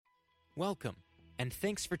Welcome, and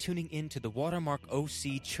thanks for tuning in to the Watermark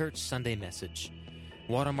OC Church Sunday Message.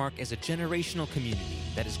 Watermark is a generational community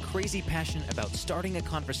that is crazy passionate about starting a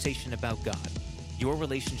conversation about God, your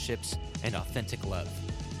relationships, and authentic love.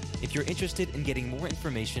 If you're interested in getting more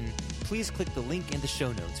information, please click the link in the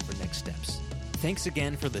show notes for next steps. Thanks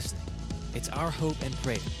again for listening. It's our hope and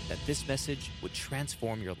prayer that this message would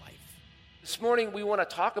transform your life. This morning, we want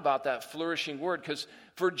to talk about that flourishing word because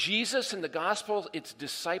for Jesus in the Gospels, it's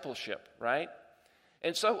discipleship, right?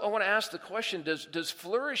 And so I want to ask the question, does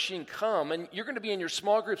flourishing come? And you're going to be in your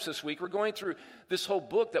small groups this week. We're going through this whole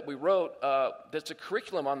book that we wrote that's a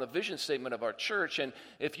curriculum on the vision statement of our church. And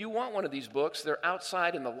if you want one of these books, they're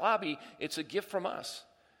outside in the lobby. It's a gift from us.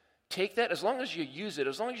 Take that, as long as you use it,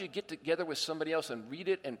 as long as you get together with somebody else and read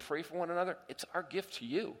it and pray for one another, it's our gift to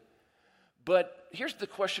you. But here's the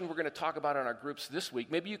question we're going to talk about in our groups this week.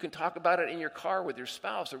 Maybe you can talk about it in your car with your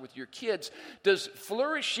spouse or with your kids. Does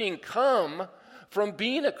flourishing come from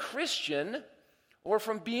being a Christian or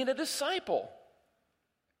from being a disciple?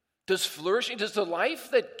 Does the life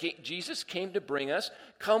that Jesus came to bring us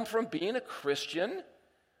come from being a Christian,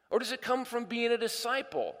 or does it come from being a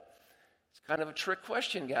disciple? It's kind of a trick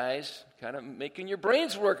question, guys. Kind of making your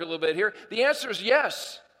brains work a little bit here. The answer is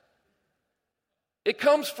yes. It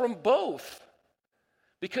comes from both,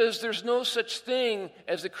 because there's no such thing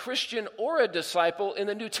as a Christian or a disciple in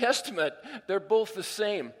the New Testament. They're both the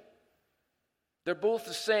same. They're both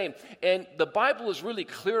the same. And the Bible is really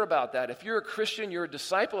clear about that. If you're a Christian, you're a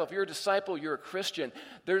disciple. If you're a disciple, you're a Christian.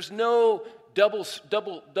 There's no double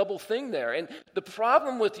thing there. And the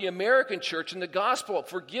problem with the American church and the gospel,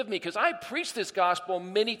 forgive me, because I preached this gospel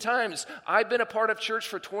many times. I've been a part of church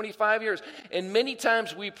for 25 years, and many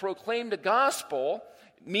times we proclaimed a gospel,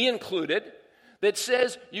 me included, that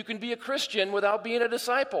says you can be a Christian without being a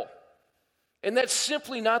disciple. And that's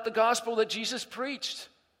simply not the gospel that Jesus preached.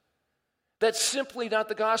 That's simply not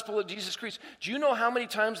the gospel that Jesus preached. Do you know how many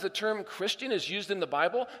times the term Christian is used in the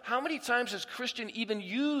Bible? How many times is Christian even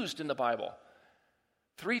used in the Bible?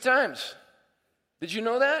 3 times. Did you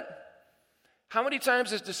know that? How many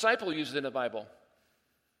times is disciple used in the Bible?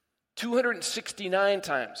 269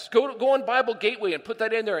 times. Go on Bible Gateway and put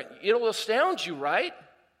that in there. It'll astound you, right?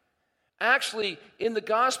 Actually, in the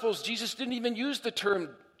Gospels, Jesus didn't even use the term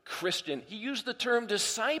Christian. He used the term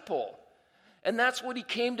disciple. And that's what he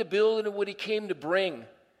came to build and what he came to bring.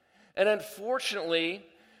 And unfortunately,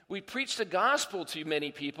 we preach the gospel to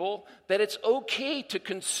many people that it's okay to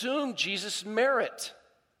consume Jesus' merit.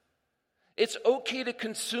 It's okay to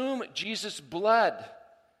consume Jesus' blood,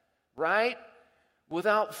 right?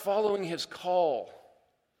 Without following his call.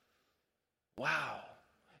 Wow.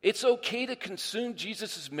 It's okay to consume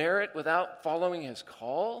Jesus' merit without following his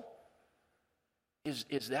call?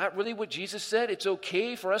 Is that really what Jesus said? It's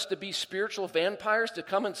okay for us to be spiritual vampires, to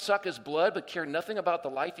come and suck his blood, but care nothing about the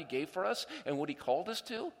life he gave for us and what he called us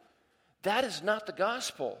to? That is not the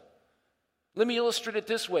gospel. Let me illustrate it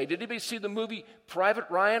this way. Did anybody see the movie Private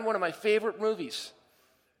Ryan? One of my favorite movies.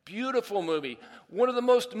 Beautiful movie. One of the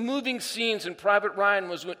most moving scenes in Private Ryan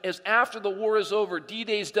was as after the war is over,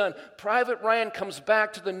 D-Day's done, Private Ryan comes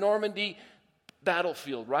back to the Normandy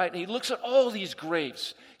battlefield, right? And he looks at all these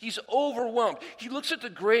graves. He's overwhelmed. He looks at the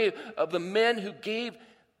grave of the men who gave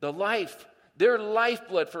the life, their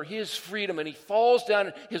lifeblood for his freedom, and he falls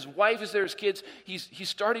down. His wife is there, his kids. He's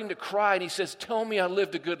starting to cry, and he says, "Tell me I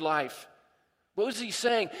lived a good life." What was he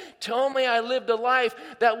saying? Tell me I lived a life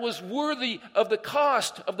that was worthy of the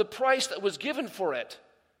cost, of the price that was given for it.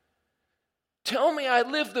 Tell me I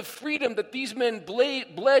lived the freedom that these men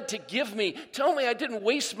bled to give me. Tell me I didn't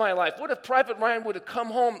waste my life. What if Private Ryan would have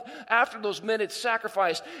come home after those men had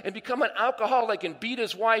sacrificed and become an alcoholic and beat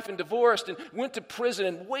his wife and divorced and went to prison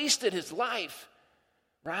and wasted his life?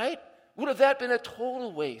 Right? Would have that been a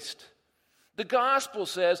total waste? The gospel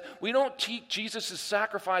says we don't take Jesus'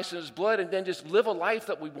 sacrifice and his blood and then just live a life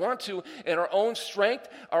that we want to in our own strength,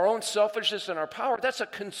 our own selfishness, and our power. That's a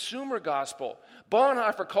consumer gospel.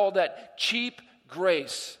 Bonhoeffer called that cheap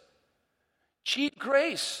grace. Cheap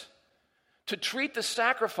grace. To treat the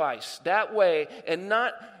sacrifice that way and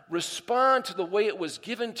not respond to the way it was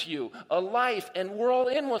given to you. A life, and we're all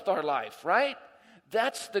in with our life, right?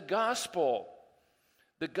 That's the gospel.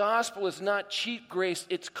 The gospel is not cheap grace,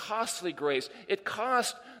 it's costly grace. It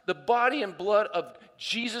cost the body and blood of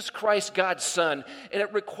Jesus Christ, God's Son, and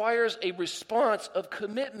it requires a response of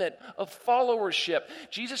commitment, of followership.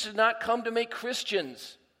 Jesus did not come to make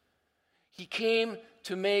Christians. He came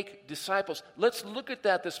to make disciples. Let's look at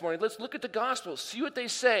that this morning. Let's look at the gospel, see what they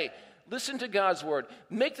say. Listen to God's word.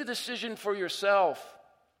 Make the decision for yourself.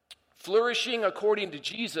 Flourishing according to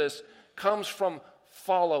Jesus comes from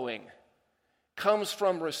following. comes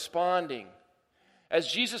from responding. As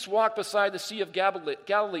Jesus walked beside the Sea of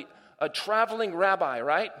Galilee, a traveling rabbi,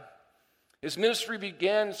 right? His ministry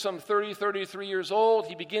began some 33 years old.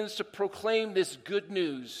 He begins to proclaim this good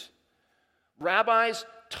news. Rabbis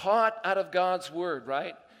taught out of God's word,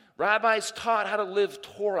 right? Rabbis taught how to live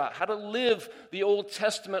Torah, how to live the Old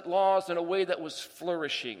Testament laws in a way that was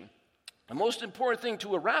flourishing. The most important thing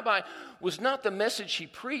to a rabbi was not the message he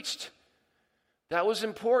preached. That was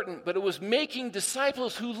important, but it was making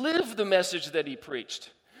disciples who lived the message that he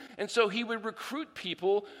preached. And so he would recruit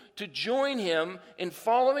people to join him in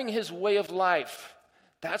following his way of life.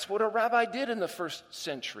 That's what a rabbi did in the first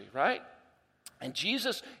century, right? And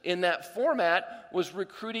Jesus, in that format, was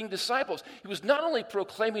recruiting disciples. He was not only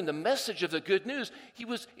proclaiming the message of the good news, he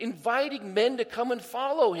was inviting men to come and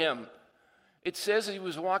follow him. It says that he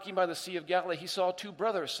was walking by the Sea of Galilee. He saw two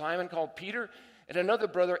brothers, Simon called Peter, and another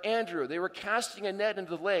brother, Andrew. They were casting a net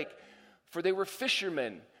into the lake, for they were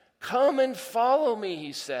fishermen. Come and follow me,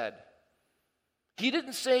 he said. He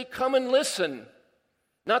didn't say, come and listen.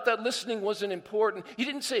 Not that listening wasn't important. He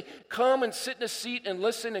didn't say, come and sit in a seat and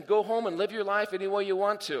listen and go home and live your life any way you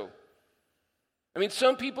want to. I mean,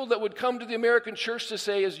 some people that would come to the American church to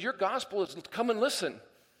say, your gospel is come and listen.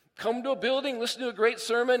 Come to a building, listen to a great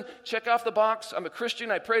sermon, check off the box. I'm a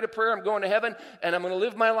Christian, I prayed a prayer, I'm going to heaven, and I'm going to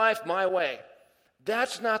live my life my way.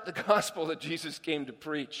 That's not the gospel that Jesus came to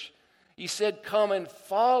preach. He said, come and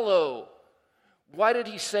follow. Why did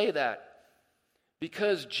he say that?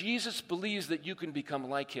 Because Jesus believes that you can become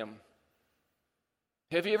like him.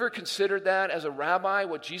 Have you ever considered that as a rabbi,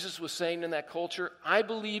 what Jesus was saying in that culture? I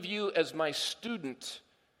believe you as my student,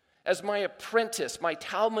 as my apprentice, my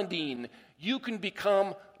talmudine. You can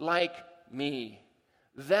become like me.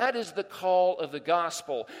 That is the call of the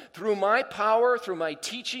gospel. Through my power, through my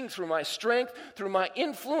teaching, through my strength, through my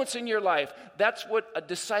influence in your life, that's what a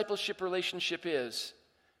discipleship relationship is.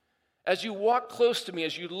 As you walk close to me,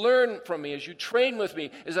 as you learn from me, as you train with me,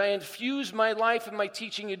 as I infuse my life and my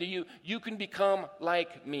teaching into you, you can become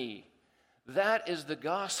like me. That is the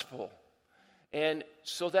gospel. And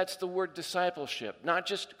so that's the word discipleship, not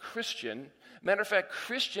just Christian. Matter of fact,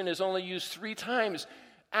 Christian is only used 3 times.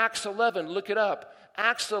 Acts 11, look it up.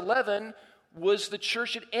 Acts 11 was the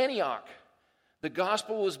church at Antioch. The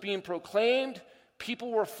gospel was being proclaimed.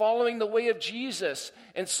 People were following the way of Jesus.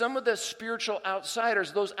 And some of the spiritual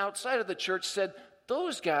outsiders, those outside of the church, said,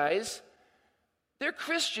 those guys, they're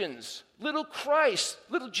Christians, little Christ,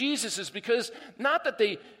 little Jesuses, because not that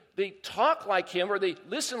they talk like him or they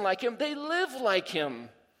listen like him, they live like him.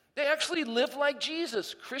 They actually live like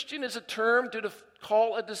Jesus. Christian is a term to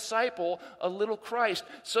call a disciple a little Christ,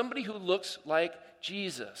 somebody who looks like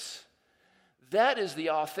Jesus. That is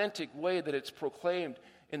the authentic way that it's proclaimed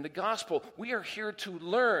in the gospel. We are here to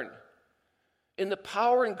learn in the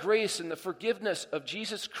power and grace and the forgiveness of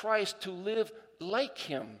Jesus Christ to live like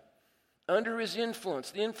him, under his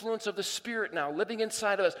influence, the influence of the Spirit now living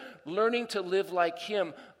inside of us, learning to live like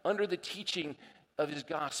him under the teaching of his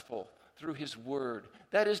gospel through his word.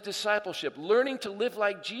 That is discipleship, learning to live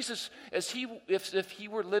like Jesus as if he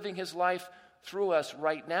were living his life through us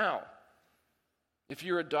right now. If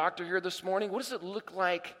you're a doctor here this morning, what does it look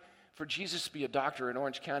like for Jesus to be a doctor in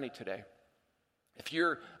Orange County today? If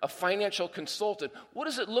you're a financial consultant, what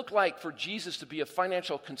does it look like for Jesus to be a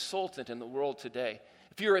financial consultant in the world today?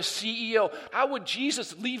 If you're a CEO, how would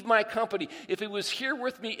Jesus leave my company if he was here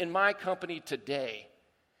with me in my company today?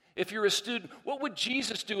 If you're a student, what would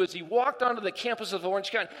Jesus do as he walked onto the campus of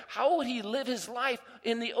Orange County? How would he live his life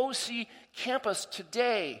in the OC campus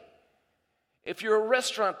today? If you're a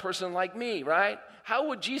restaurant person like me, right? How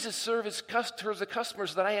would Jesus serve the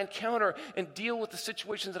customers that I encounter and deal with the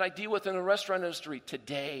situations that I deal with in the restaurant industry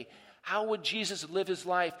today? How would Jesus live his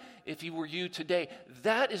life if he were you today?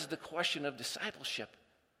 That is the question of discipleship.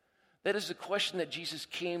 That is the question that Jesus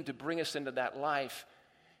came to bring us into that life.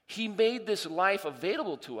 He made this life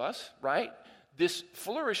available to us, right? This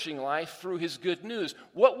flourishing life through his good news.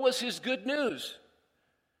 What was his good news?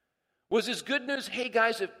 Was his good news, hey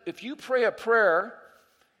guys, if you pray a prayer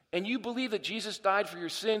and you believe that Jesus died for your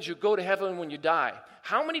sins, you'll go to heaven when you die.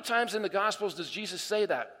 How many times in the Gospels does Jesus say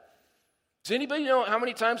that? Does anybody know how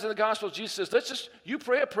many times in the Gospels Jesus says, you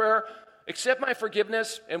pray a prayer, accept my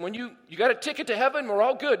forgiveness, and when you got a ticket to heaven, we're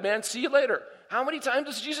all good, man, see you later. How many times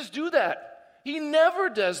does Jesus do that? He never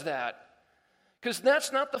does that. Because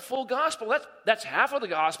that's not the full gospel. That's half of the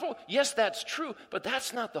gospel. Yes, that's true, but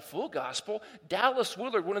that's not the full gospel. Dallas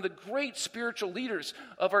Willard, one of the great spiritual leaders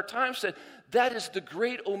of our time, said that is the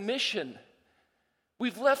great omission.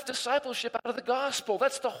 We've left discipleship out of the gospel.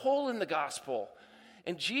 That's the hole in the gospel.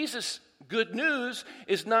 And Jesus' good news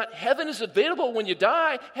is not heaven is available when you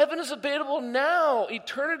die. Heaven is available now.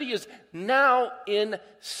 Eternity is now in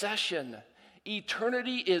session.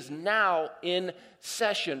 Eternity is now in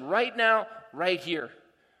session. Right now, right here.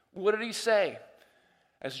 What did he say?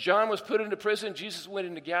 As John was put into prison, Jesus went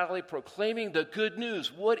into Galilee proclaiming the good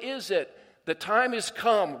news. What is it? The time has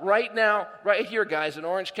come right now, right here, guys, in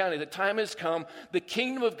Orange County. The time has come. The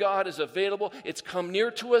kingdom of God is available. It's come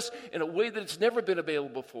near to us in a way that it's never been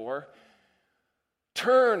available before.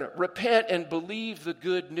 Turn, repent, and believe the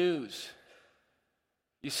good news.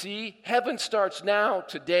 You see, heaven starts now,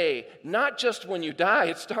 today, not just when you die.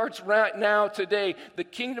 It starts right now, today. The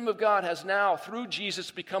kingdom of God has now, through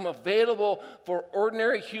Jesus, become available for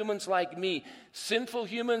ordinary humans like me, sinful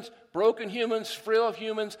humans, broken humans, frail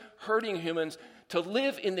humans, hurting humans, to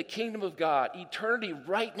live in the kingdom of God, eternity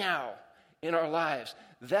right now in our lives.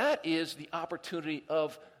 That is the opportunity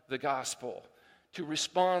of the gospel, to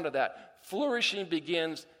respond to that. Flourishing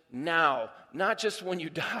begins now, not just when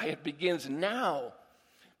you die. It begins now.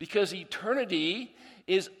 Because eternity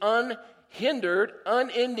is unhindered,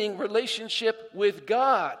 unending relationship with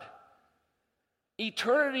God.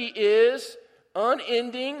 Eternity is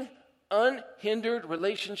unending, unhindered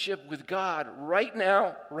relationship with God right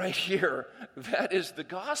now, right here. That is the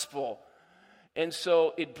gospel. And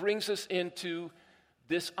so it brings us into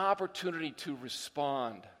this opportunity to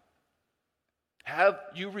respond. Have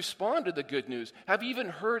you responded to the good news? Have you even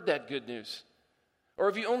heard that good news? Or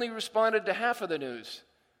have you only responded to half of the news?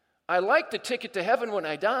 I like the ticket to heaven when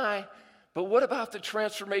I die, but what about the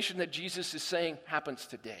transformation that Jesus is saying happens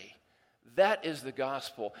today? That is the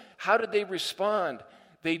gospel. How did they respond?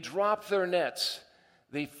 They dropped their nets.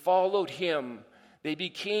 They followed him. They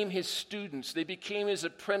became his students. They became his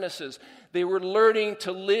apprentices. They were learning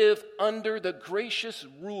to live under the gracious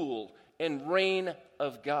rule and reign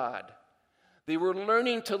of God. They were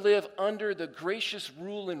learning to live under the gracious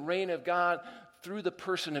rule and reign of God through the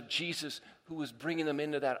person of Jesus, who was bringing them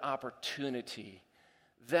into that opportunity.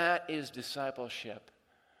 That is discipleship.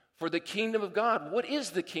 For the kingdom of God, what is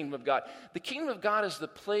the kingdom of God? The kingdom of God is the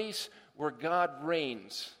place where God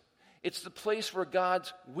reigns. It's the place where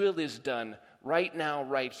God's will is done right now,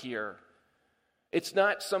 right here. It's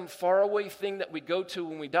not some faraway thing that we go to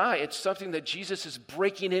when we die. It's something that Jesus is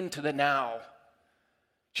breaking into the now.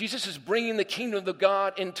 Jesus is bringing the kingdom of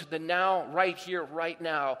God into the now, right here, right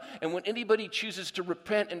now. And when anybody chooses to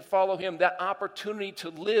repent and follow him, that opportunity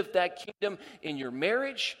to live that kingdom in your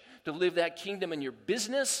marriage, to live that kingdom in your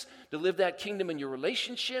business, to live that kingdom in your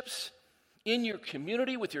relationships, in your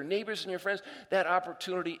community, with your neighbors and your friends, that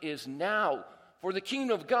opportunity is now. For the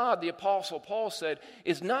kingdom of God, the Apostle Paul said,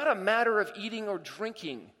 is not a matter of eating or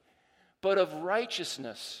drinking, but of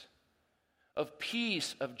righteousness, of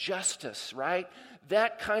peace, of justice, right?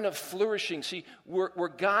 That kind of flourishing. See, where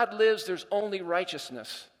God lives, there's only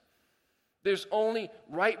righteousness. There's only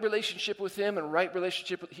right relationship with him and right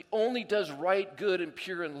relationship with... He only does right, good, and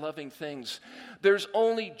pure and loving things. There's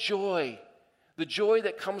only joy. The joy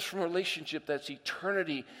that comes from relationship that's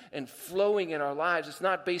eternity and flowing in our lives. It's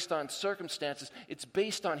not based on circumstances. It's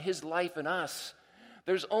based on his life in us.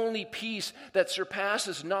 There's only peace that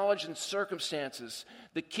surpasses knowledge and circumstances.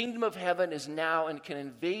 The kingdom of heaven is now and can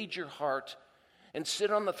invade your heart and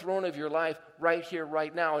sit on the throne of your life right here,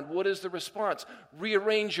 right now. And what is the response?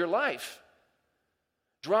 Rearrange your life.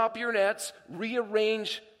 Drop your nets,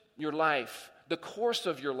 rearrange your life, the course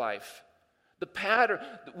of your life, the pattern.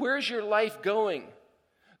 Where's your life going?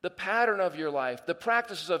 The pattern of your life, the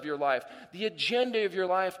practices of your life, the agenda of your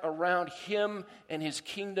life around him and his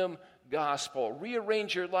kingdom gospel.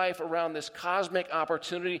 Rearrange your life around this cosmic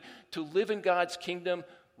opportunity to live in God's kingdom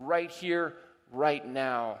right here, right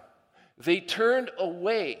now. They turned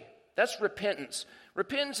away. That's repentance.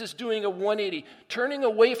 Repentance is doing a 180, turning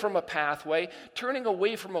away from a pathway, turning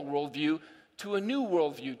away from a worldview to a new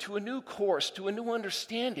worldview, to a new course, to a new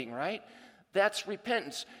understanding, right? That's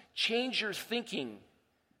repentance. Change your thinking.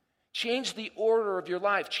 Change the order of your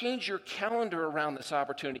life. Change your calendar around this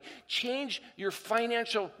opportunity. Change your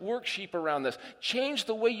financial worksheet around this. Change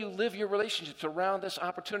the way you live your relationships around this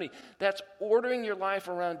opportunity. That's ordering your life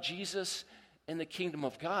around Jesus and the kingdom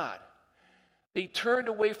of God. They turned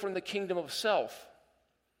away from the kingdom of self,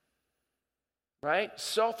 right?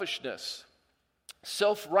 Selfishness,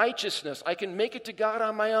 self-righteousness. I can make it to God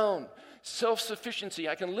on my own. Self-sufficiency.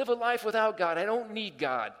 I can live a life without God. I don't need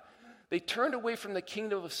God. They turned away from the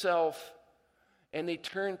kingdom of self and they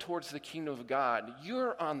turned towards the kingdom of God.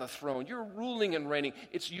 You're on the throne. You're ruling and reigning.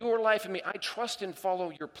 It's your life in me. I trust and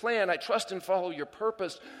follow your plan. I trust and follow your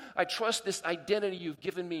purpose. I trust this identity you've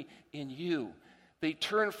given me in you. They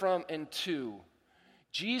turn from and to.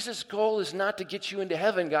 Jesus' goal is not to get you into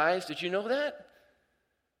heaven, guys. Did you know that?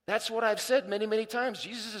 That's what I've said many, many times.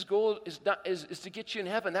 Jesus' goal is to get you in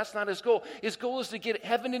heaven. That's not his goal. His goal is to get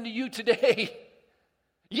heaven into you today.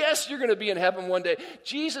 Yes, you're going to be in heaven one day.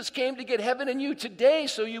 Jesus came to get heaven in you today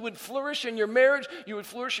so you would flourish in your marriage, you would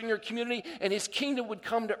flourish in your community, and his kingdom would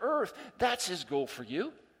come to earth. That's his goal for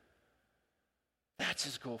you. That's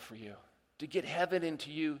his goal for you, to get heaven into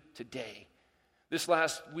you today. This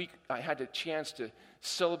last week, I had the chance to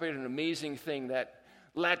celebrate an amazing thing. That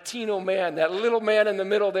Latino man, that little man in the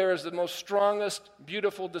middle there, is the most strongest,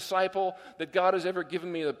 beautiful disciple that God has ever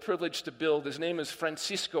given me the privilege to build. His name is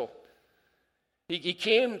Francisco. He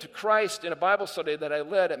came to Christ in a Bible study that I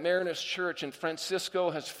led at Mariners Church, and Francisco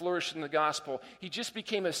has flourished in the gospel. He just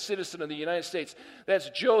became a citizen of the United States. That's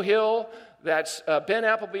Joe Hill, that's Ben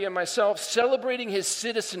Appleby and myself celebrating his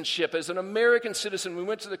citizenship as an American citizen. We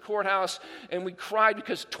went to the courthouse and we cried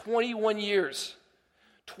because 21 years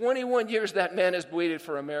that man has waited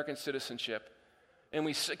for American citizenship. And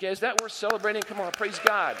we said, is that worth celebrating? Come on, praise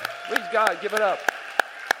God. Praise God, give it up.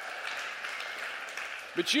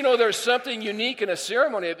 But you know, there's something unique in a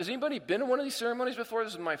ceremony. Has anybody been to one of these ceremonies before?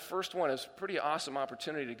 This is my first one. It's a pretty awesome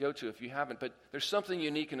opportunity to go to if you haven't. But there's something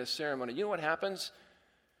unique in a ceremony. You know what happens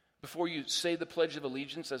before you say the Pledge of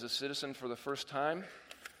Allegiance as a citizen for the first time?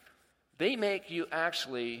 They make you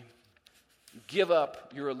actually give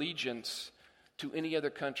up your allegiance to any other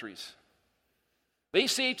countries. They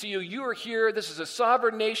say to you, you are here, this is a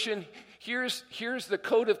sovereign nation, here's the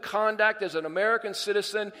code of conduct as an American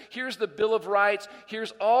citizen, here's the Bill of Rights,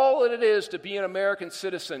 here's all that it is to be an American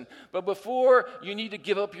citizen. But before, you need to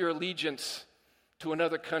give up your allegiance to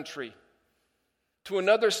another country, to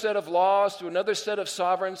another set of laws, to another set of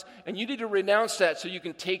sovereigns, and you need to renounce that so you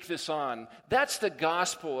can take this on. That's the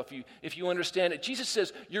gospel, if you understand it. Jesus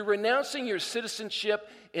says, you're renouncing your citizenship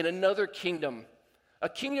in another kingdom. A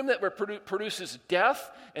kingdom that produces death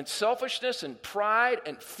and selfishness and pride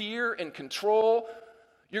and fear and control.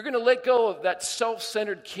 You're going to let go of that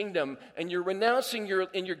self-centered kingdom, and you're renouncing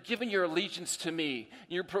and you're giving your allegiance to me.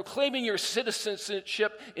 You're proclaiming your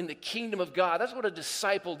citizenship in the kingdom of God. That's what a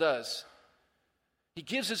disciple does. He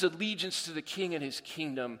gives his allegiance to the king and his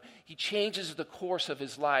kingdom. He changes the course of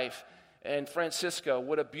his life. And Francisco,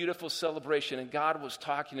 what a beautiful celebration. And God was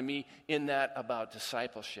talking to me in that about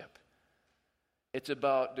discipleship. It's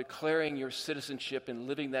about declaring your citizenship and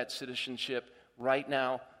living that citizenship right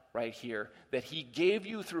now, right here. That he gave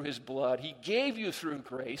you through his blood. He gave you through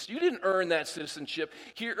grace. You didn't earn that citizenship.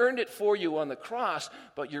 He earned it for you on the cross,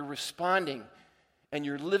 but you're responding and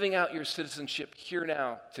you're living out your citizenship here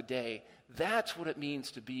now, today. That's what it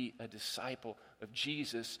means to be a disciple of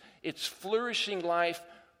Jesus. It's flourishing life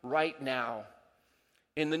right now.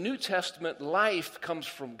 In the New Testament, life comes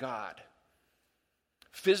from God.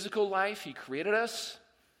 Physical life, he created us.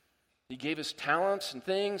 He gave us talents and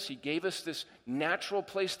things. He gave us this natural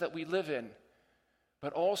place that we live in.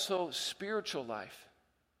 But also spiritual life.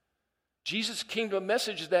 Jesus' kingdom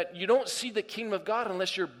message is that you don't see the kingdom of God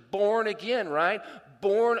unless you're born again, right?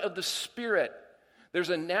 Born of the Spirit. There's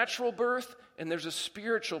a natural birth and there's a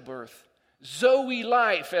spiritual birth. Zoe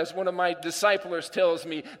life, as one of my disciplers tells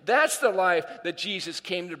me, that's the life that Jesus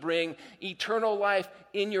came to bring, eternal life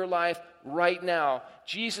in your life right now.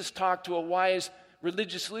 Jesus talked to a wise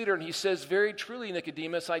religious leader, and he says, very truly,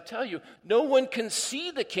 Nicodemus, I tell you, no one can see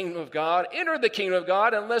the kingdom of God, enter the kingdom of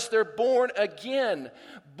God, unless they're born again,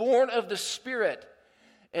 born of the Spirit.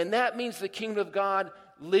 And that means the kingdom of God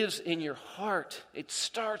lives in your heart. It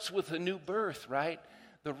starts with a new birth, right?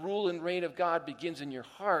 The rule and reign of God begins in your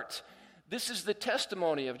heart. This is the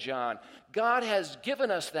testimony of John. God has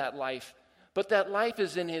given us that life, but that life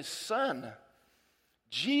is in his Son.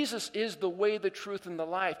 Jesus is the way, the truth, and the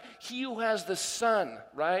life. He who has the Son,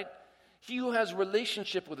 right? He who has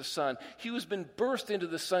relationship with the Son, he who has been birthed into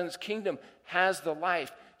the Son's kingdom has the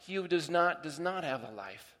life. He who does not have a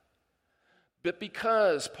life. But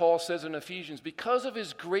because, Paul says in Ephesians, because of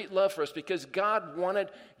his great love for us, because God wanted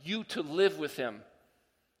you to live with him,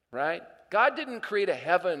 right? God didn't create a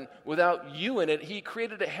heaven without you in it. He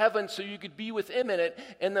created a heaven so you could be with him in it.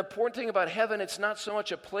 And the important thing about heaven, it's not so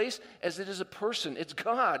much a place as it is a person. It's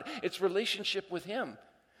God. It's relationship with him.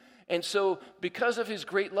 And so because of his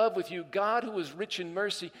great love with you, God, who is rich in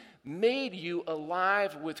mercy, made you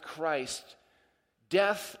alive with Christ.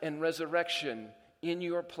 Death and resurrection in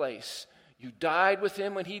your place. You died with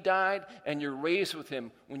him when he died, and you're raised with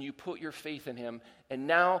him when you put your faith in him. And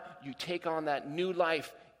now you take on that new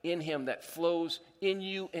life in him that flows in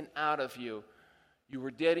you and out of you. You were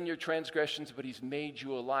dead in your transgressions, but he's made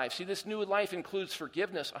you alive. See, this new life includes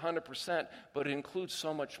forgiveness 100%, but it includes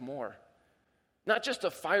so much more. Not just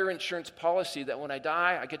a fire insurance policy that when I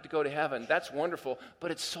die, I get to go to heaven. That's wonderful, but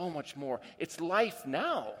it's so much more. It's life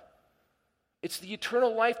now. It's the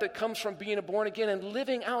eternal life that comes from being born again and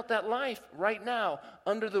living out that life right now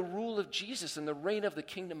under the rule of Jesus and the reign of the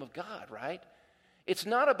kingdom of God, right? It's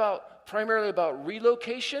not primarily about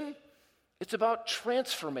relocation. It's about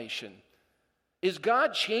transformation. Is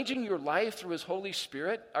God changing your life through his Holy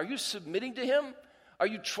Spirit? Are you submitting to him? Are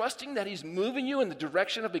you trusting that he's moving you in the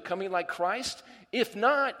direction of becoming like Christ? If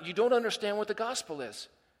not, you don't understand what the gospel is.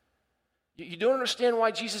 You don't understand why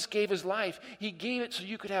Jesus gave his life. He gave it so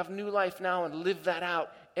you could have new life now and live that out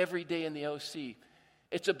every day in the OC.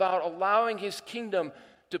 It's about allowing his kingdom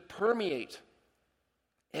to permeate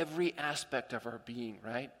every aspect of our being,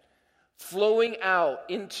 right? Flowing out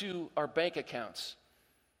into our bank accounts.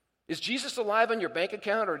 Is Jesus alive in your bank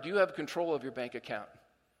account, or do you have control of your bank account?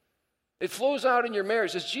 It flows out in your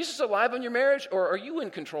marriage. Is Jesus alive in your marriage, or are you in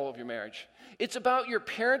control of your marriage? It's about your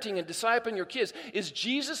parenting and discipling your kids. Is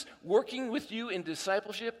Jesus working with you in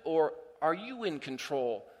discipleship, or are you in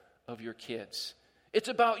control of your kids? It's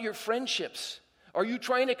about your friendships. Are you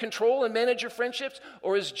trying to control and manage your friendships,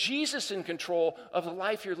 or is Jesus in control of the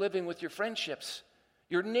life you're living with your friendships?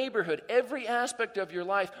 Your neighborhood, every aspect of your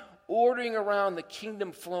life, ordering around the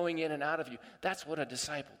kingdom flowing in and out of you. That's what a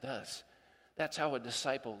disciple does. That's how a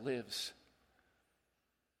disciple lives.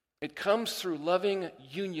 It comes through loving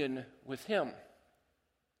union with him.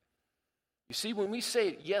 You see, when we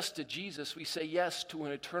say yes to Jesus, we say yes to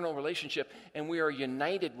an eternal relationship, and we are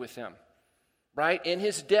united with him, right? In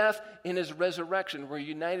his death, in his resurrection, we're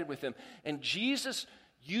united with him. And Jesus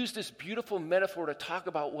used this beautiful metaphor to talk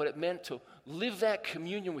about what it meant to live that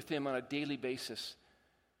communion with him on a daily basis.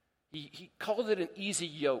 He called it an easy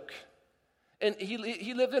yoke. And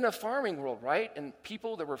he lived in a farming world, right? And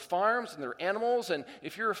people, there were farms and there were animals. And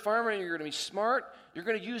if you're a farmer and you're going to be smart, you're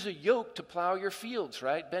going to use a yoke to plow your fields,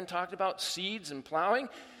 right? Ben talked about seeds and plowing.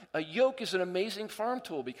 A yoke is an amazing farm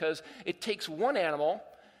tool because it takes one animal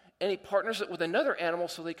and he partners it with another animal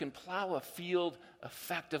so they can plow a field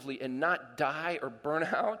effectively and not die or burn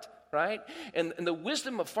out, right? And the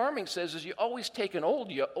wisdom of farming says is you always take an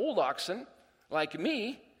old oxen, like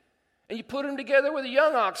me, and you put them together with a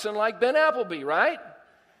young oxen like Ben Appleby, right?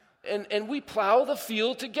 And we plow the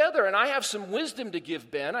field together. And I have some wisdom to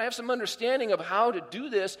give Ben. I have some understanding of how to do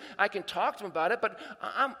this. I can talk to him about it, but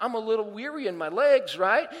I'm a little weary in my legs,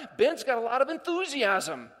 right? Ben's got a lot of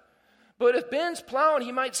enthusiasm. But if Ben's plowing,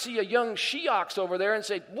 he might see a young she-ox over there and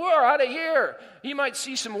say, we're out of here. He might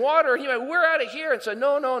see some water, and he might, we're out of here. And say,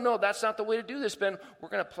 no, that's not the way to do this, Ben. We're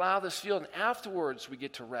going to plow this field, and afterwards we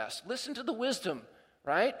get to rest. Listen to the wisdom.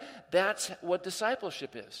 Right? That's what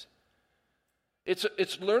discipleship is.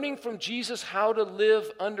 It's learning from Jesus how to live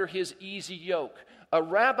under his easy yoke. A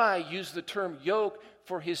rabbi used the term yoke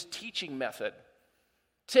for his teaching method.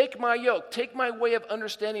 Take my yoke, take my way of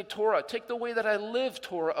understanding Torah, take the way that I live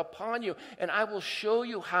Torah upon you, and I will show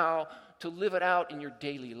you how to live it out in your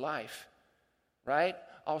daily life. Right?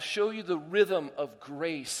 I'll show you the rhythm of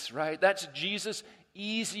grace, right? That's Jesus'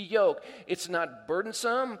 easy yoke. It's not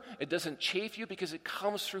burdensome. It doesn't chafe you because it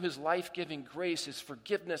comes through his life-giving grace, his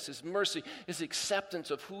forgiveness, his mercy, his acceptance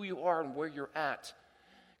of who you are and where you're at.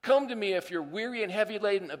 Come to me if you're weary and heavy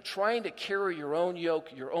laden of trying to carry your own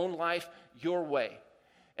yoke, your own life, your way,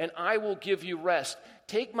 and I will give you rest.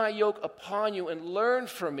 Take my yoke upon you and learn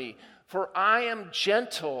from me, for I am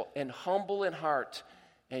gentle and humble in heart,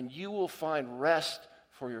 and you will find rest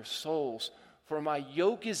for your souls. For my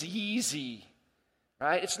yoke is easy.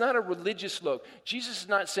 Right? It's not a religious yoke. Jesus is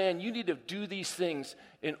not saying you need to do these things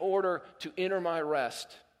in order to enter my rest.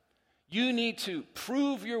 You need to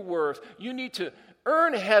prove your worth. You need to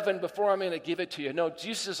earn heaven before I'm going to give it to you. No,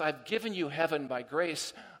 Jesus says, I've given you heaven by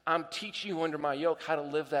grace. I'm teaching you under my yoke how to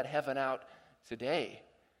live that heaven out today.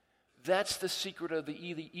 That's the secret of the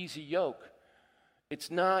easy yoke. It's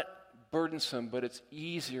not burdensome, but it's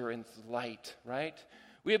easier and light, right?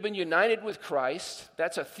 We have been united with Christ.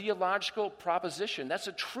 That's a theological proposition. That's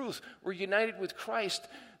a truth. We're united with Christ.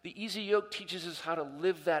 The easy yoke teaches us how to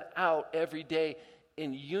live that out every day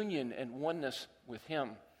in union and oneness with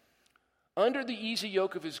him. Under the easy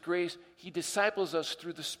yoke of his grace, he disciples us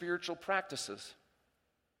through the spiritual practices.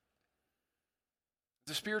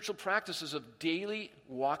 The spiritual practices of daily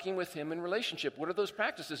walking with him in relationship. What are those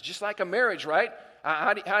practices? Just like a marriage, right?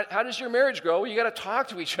 How does your marriage go? Well, you got to talk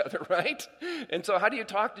to each other, right? And so how do you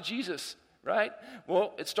talk to Jesus, right?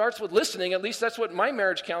 Well, it starts with listening. At least that's what my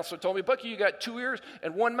marriage counselor told me. Bucky, you got 2 ears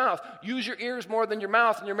and 1 mouth. Use your ears more than your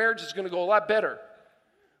mouth, and your marriage is going to go a lot better.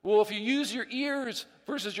 Well, if you use your ears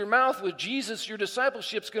versus your mouth with Jesus, your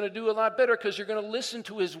discipleship's going to do a lot better because you're going to listen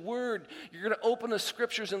to his word. You're going to open the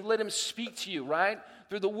scriptures and let him speak to you, right?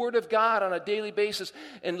 Through the word of God on a daily basis,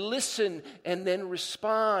 and listen and then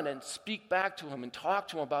respond and speak back to him and talk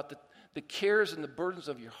to him about the cares and the burdens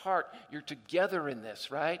of your heart. You're together in this,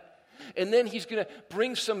 right? And then he's going to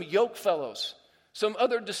bring some yoke fellows, some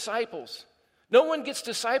other disciples. No one gets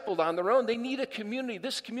discipled on their own. They need a community.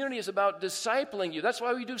 This community is about discipling you. That's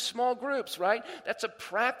why we do small groups, right? That's a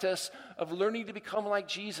practice of learning to become like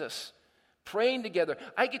Jesus. Praying together.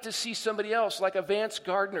 I get to see somebody else like a Vance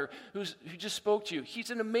Gardner who just spoke to you. He's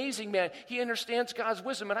an amazing man. He understands God's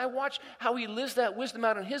wisdom, and I watch how he lives that wisdom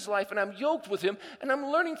out in his life, and I'm yoked with him, and I'm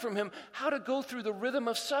learning from him how to go through the rhythm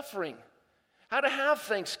of suffering. How to have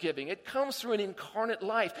Thanksgiving. It comes through an incarnate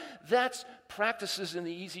life. That's practices in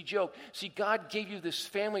the easy yoke. See, God gave you this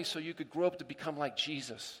family so you could grow up to become like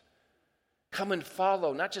Jesus. Come and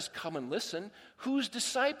follow, not just come and listen. Who's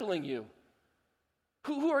discipling you?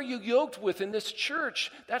 Who are you yoked with in this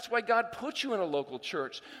church? That's why God put you in a local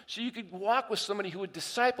church, so you could walk with somebody who would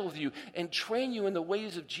disciple you and train you in the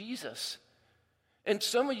ways of Jesus. And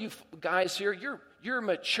some of you guys here, you're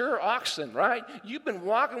mature oxen, right? You've been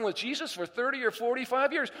walking with Jesus for 30 or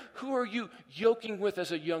 45 years. Who are you yoking with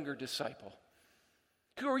as a younger disciple?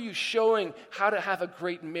 Who are you showing how to have a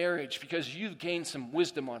great marriage because you've gained some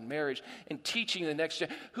wisdom on marriage and teaching the next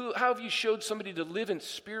generation? How have you showed somebody to live in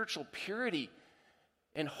spiritual purity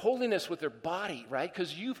and holiness with their body, right?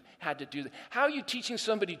 Because you've had to do that. How are you teaching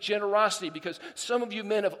somebody generosity? Because some of you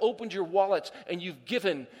men have opened your wallets and you've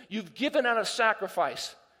given out of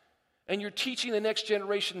sacrifice. And you're teaching the next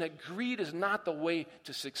generation that greed is not the way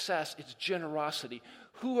to success, it's generosity.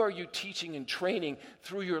 Who are you teaching and training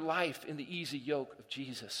through your life in the easy yoke of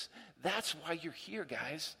Jesus? That's why you're here,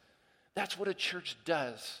 guys. That's what a church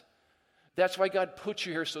does. That's why God put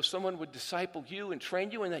you here, so someone would disciple you and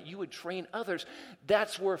train you and that you would train others.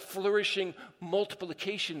 That's where flourishing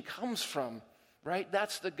multiplication comes from, right?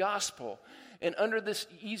 That's the gospel. And under this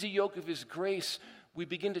easy yoke of his grace, we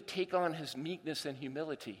begin to take on his meekness and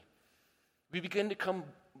humility. We begin to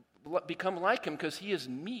become like him because he is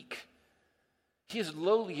meek. He is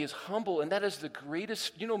lowly, he is humble, and that is the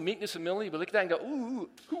greatest, meekness and humility. But look at that and go, ooh,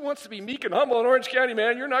 who wants to be meek and humble in Orange County,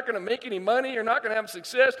 man? You're not going to make any money. You're not going to have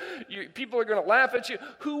success. People are going to laugh at you.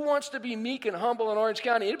 Who wants to be meek and humble in Orange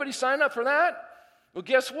County? Anybody sign up for that? Well,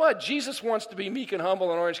 guess what? Jesus wants to be meek and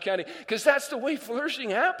humble in Orange County because that's the way flourishing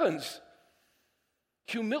happens.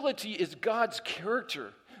 Humility is God's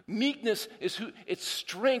character. Meekness is it's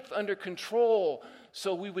strength under control,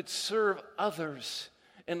 so we would serve others.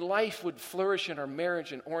 And life would flourish in our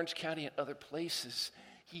marriage in Orange County and other places.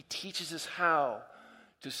 He teaches us how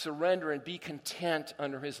to surrender and be content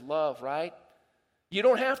under his love, right? You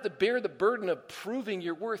don't have to bear the burden of proving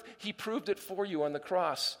your worth. He proved it for you on the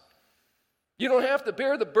cross. You don't have to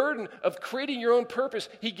bear the burden of creating your own purpose.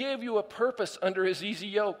 He gave you a purpose under his easy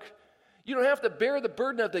yoke. You don't have to bear the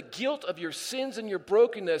burden of the guilt of your sins and your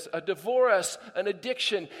brokenness, a divorce, an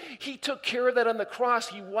addiction. He took care of that on the cross.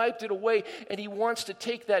 He wiped it away, and he wants to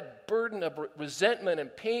take that burden of resentment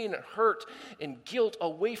and pain and hurt and guilt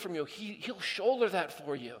away from you. He'll shoulder that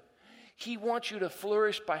for you. He wants you to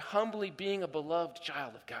flourish by humbly being a beloved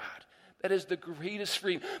child of God. That is the greatest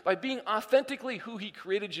freedom. By being authentically who he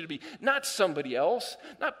created you to be. Not somebody else.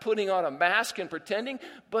 Not putting on a mask and pretending.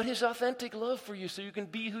 But his authentic love for you so you can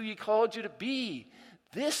be who he called you to be.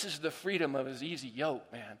 This is the freedom of his easy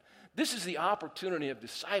yoke, man. This is the opportunity of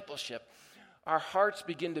discipleship. Our hearts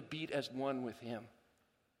begin to beat as one with him.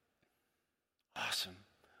 Awesome.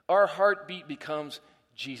 Our heartbeat becomes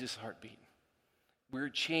Jesus' heartbeat. We're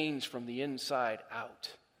changed from the inside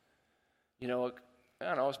out. I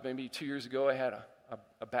don't know, it was maybe 2 years ago, I had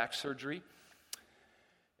a back surgery.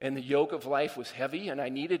 And the yoke of life was heavy, and I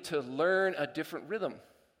needed to learn a different rhythm.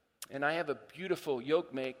 And I have a beautiful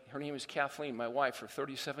yoke mate. Her name is Kathleen, my wife, for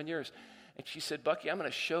 37 years. And she said, Bucky, I'm going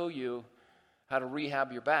to show you how to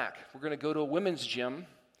rehab your back. We're going to go to a women's gym,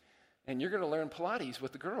 and you're going to learn Pilates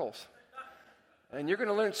with the girls. And you're going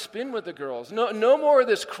to learn spin with the girls. No more of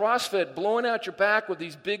this CrossFit, blowing out your back with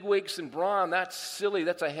these big weights and brawn. That's silly.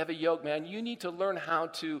 That's a heavy yoke, man. You need to learn how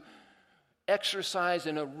to exercise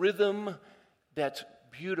in a rhythm that's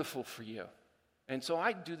beautiful for you. And so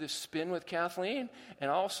I do this spin with Kathleen,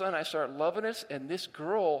 and all of a sudden I start loving this, and this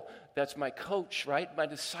girl that's my coach, right, my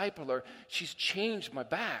discipler, she's changed my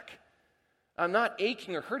back. I'm not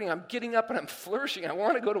aching or hurting. I'm getting up and I'm flourishing. I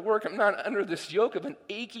want to go to work. I'm not under this yoke of an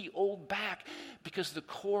achy old back because the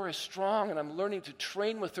core is strong, and I'm learning to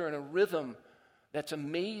train with her in a rhythm that's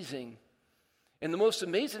amazing. And the most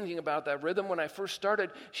amazing thing about that rhythm, when I first started,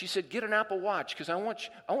 she said, get an Apple Watch, because I want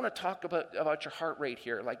to talk about your heart rate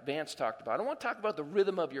here, like Vance talked about. I want to talk about the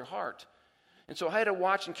rhythm of your heart. And so I had a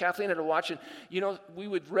watch, and Kathleen had a watch, and, we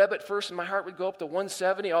would rev it first, and my heart would go up to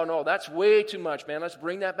 170. Oh, no, that's way too much, man. Let's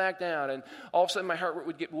bring that back down. And all of a sudden, my heart rate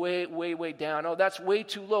would get way, way, way down. Oh, that's way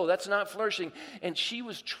too low. That's not flourishing. And she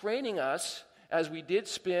was training us as we did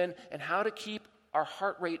spin and how to keep our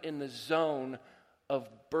heart rate in the zone of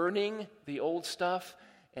burning the old stuff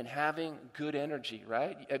and having good energy,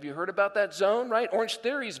 right? Have you heard about that zone, right? Orange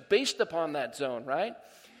Theory is based upon that zone, right?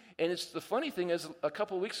 And it's the funny thing is, a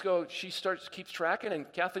couple of weeks ago, she keeps tracking, and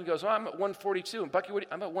Kathleen goes, I'm at 142. And Bucky,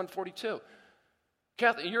 I'm at 142.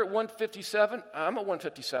 Kathleen, you're at 157. I'm at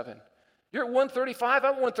 157. You're at 135. I'm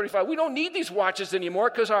at 135. We don't need these watches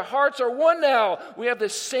anymore because our hearts are one now. We have the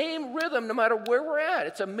same rhythm no matter where we're at.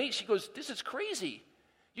 It's amazing. She goes, this is crazy.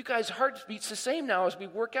 You guys' heart beats the same now as we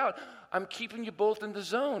work out. I'm keeping you both in the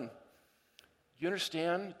zone. You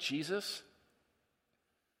understand Jesus?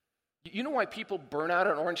 You know why people burn out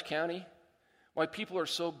in Orange County? Why people are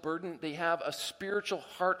so burdened? They have a spiritual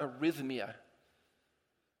heart arrhythmia.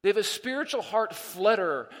 They have a spiritual heart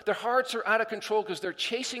flutter. Their hearts are out of control because they're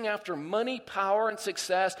chasing after money, power, and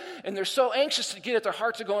success, and they're so anxious to get it, their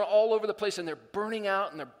hearts are going all over the place, and they're burning out,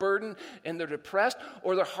 and they're burdened, and they're depressed,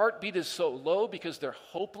 or their heartbeat is so low because they're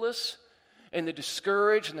hopeless, and they're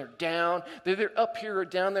discouraged, and they're down. They're up here or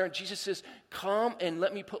down there, and Jesus says, come and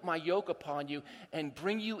let me put my yoke upon you and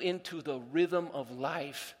bring you into the rhythm of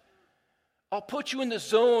life. I'll put you in the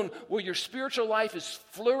zone where your spiritual life is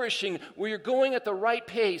flourishing, where you're going at the right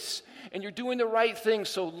pace, and you're doing the right thing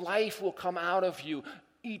so life will come out of you,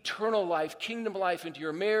 eternal life, kingdom life into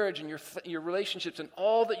your marriage and your relationships and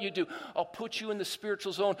all that you do. I'll put you in the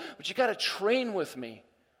spiritual zone, but you got to train with me.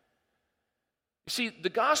 You see, the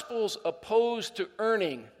gospel's opposed to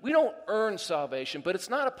earning. We don't earn salvation, but it's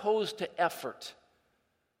not opposed to effort.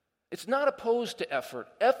 It's not opposed to effort.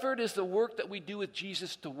 Effort is the work that we do with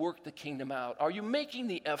Jesus to work the kingdom out. Are you making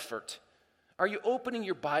the effort? Are you opening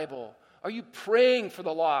your Bible? Are you praying for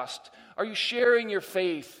the lost? Are you sharing your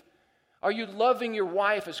faith? Are you loving your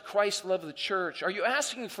wife as Christ loved the church? Are you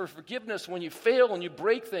asking for forgiveness when you fail and you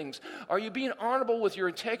break things? Are you being honorable with your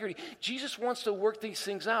integrity? Jesus wants to work these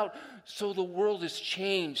things out so the world is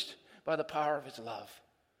changed by the power of his love.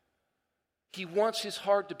 He wants his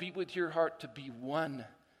heart to be with your heart, to be one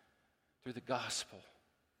through the gospel.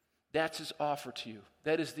 That's his offer to you.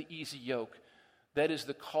 That is the easy yoke. That is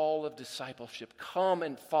the call of discipleship. Come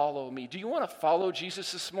and follow me. Do you want to follow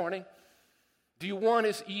Jesus this morning? Do you want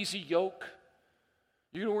his easy yoke?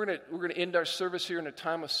 We're going to end our service here in a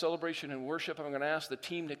time of celebration and worship. I'm going to ask the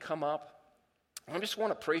team to come up. I just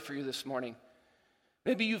want to pray for you this morning.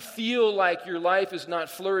 Maybe you feel like your life is not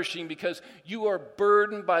flourishing because you are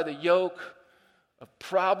burdened by the yoke of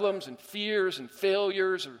problems and fears and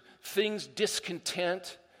failures or things,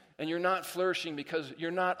 discontent, and you're not flourishing because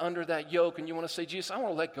you're not under that yoke, and you want to say, Jesus, I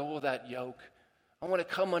want to let go of that yoke. I want to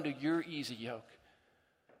come under your easy yoke.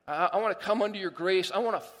 I want to come under your grace. I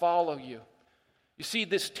want to follow you. You see,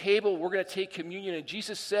 this table, we're going to take communion, and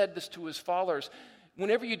Jesus said this to his followers.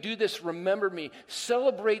 Whenever you do this, remember me.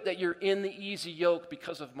 Celebrate that you're in the easy yoke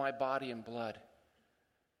because of my body and blood.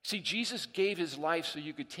 See, Jesus gave his life so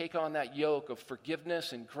you could take on that yoke of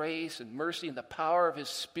forgiveness and grace and mercy and the power of his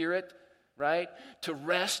Spirit, right? To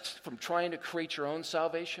rest from trying to create your own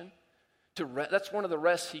salvation. That's one of the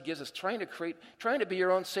rests he gives us, trying to be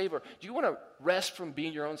your own Savior. Do you want to rest from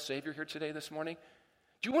being your own Savior here today, this morning?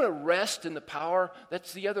 Do you want to rest in the power?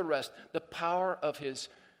 That's the other rest, the power of his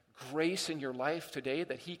grace in your life today,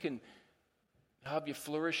 that he can have you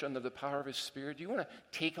flourish under the power of his Spirit. Do you want to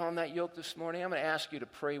take on that yoke this morning? I'm going to ask you to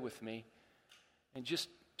pray with me and just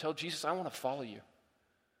tell Jesus, I want to follow you.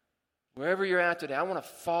 Wherever you're at today, I want to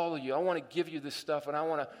follow you. I want to give you this stuff, and I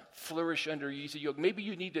want to flourish under your easy yoke. Maybe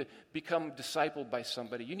you need to become discipled by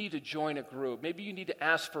somebody. You need to join a group. Maybe you need to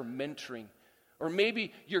ask for mentoring. Or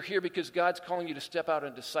maybe you're here because God's calling you to step out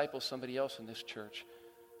and disciple somebody else in this church.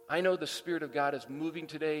 I know the Spirit of God is moving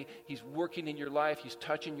today. He's working in your life. He's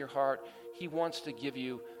touching your heart. He wants to give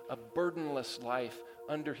you a burdenless life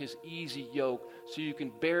under his easy yoke so you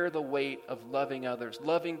can bear the weight of loving others,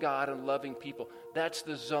 loving God and loving people. That's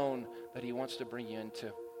the zone that he wants to bring you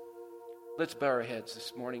into. Let's bow our heads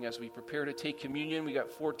this morning as we prepare to take communion. We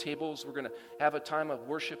got 4 tables. We're going to have a time of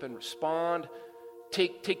worship and respond.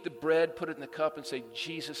 Take the bread, put it in the cup, and say,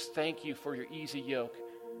 Jesus, thank you for your easy yoke.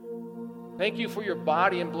 Thank you for your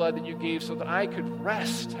body and blood that you gave so that I could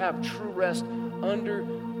rest, have true rest under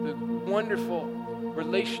the wonderful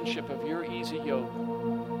relationship of your easy yoke.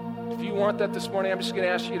 If you want that this morning, I'm just going to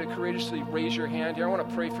ask you to courageously raise your hand here. I want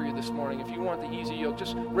to pray for you this morning. If you want the easy yoke,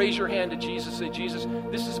 just raise your hand to Jesus. Say, Jesus,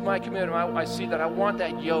 this is my commitment. I see that. I want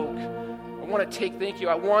that yoke. I want to thank you.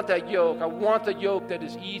 I want that yoke. I want the yoke that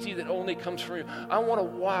is easy, that only comes from you. I want to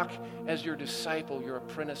walk as your disciple, your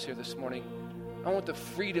apprentice here this morning. I want the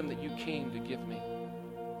freedom that you came to give me.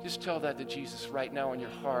 Just tell that to Jesus right now in your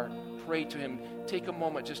heart. Pray to him. Take a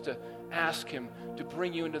moment just to ask him to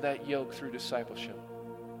bring you into that yoke through discipleship.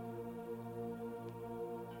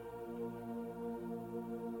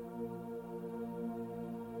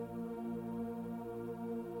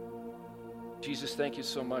 Jesus, thank you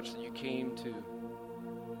so much that you came to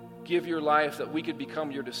give your life that we could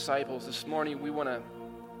become your disciples. This morning we want to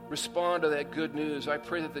respond to that good news. I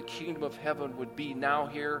pray that the kingdom of heaven would be now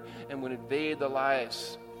here and would invade the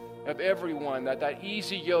lives of everyone, that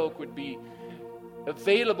easy yoke would be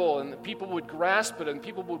available and that people would grasp it and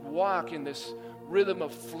people would walk in this rhythm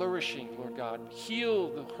of flourishing, Lord God.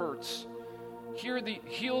 Heal the hurts. Heal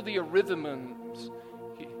the arrhythms.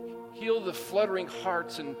 Heal the fluttering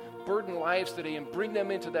hearts and burdened lives today and bring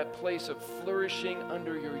them into that place of flourishing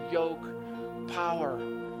under your yoke, power,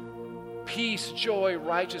 peace, joy,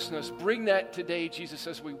 righteousness. Bring that today, Jesus,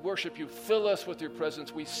 as we worship you. Fill us with your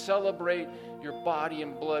presence. We celebrate your body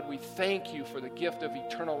and blood. We thank you for the gift of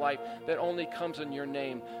eternal life that only comes in your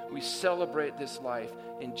name. We celebrate this life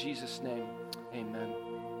in Jesus' name. Amen.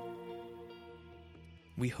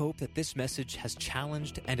 We hope that this message has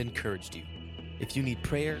challenged and encouraged you. If you need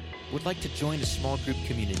prayer, would like to join a small group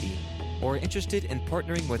community, or are interested in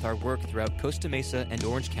partnering with our work throughout Costa Mesa and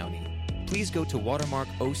Orange County, please go to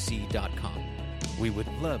watermarkoc.com. We would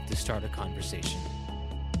love to start a conversation.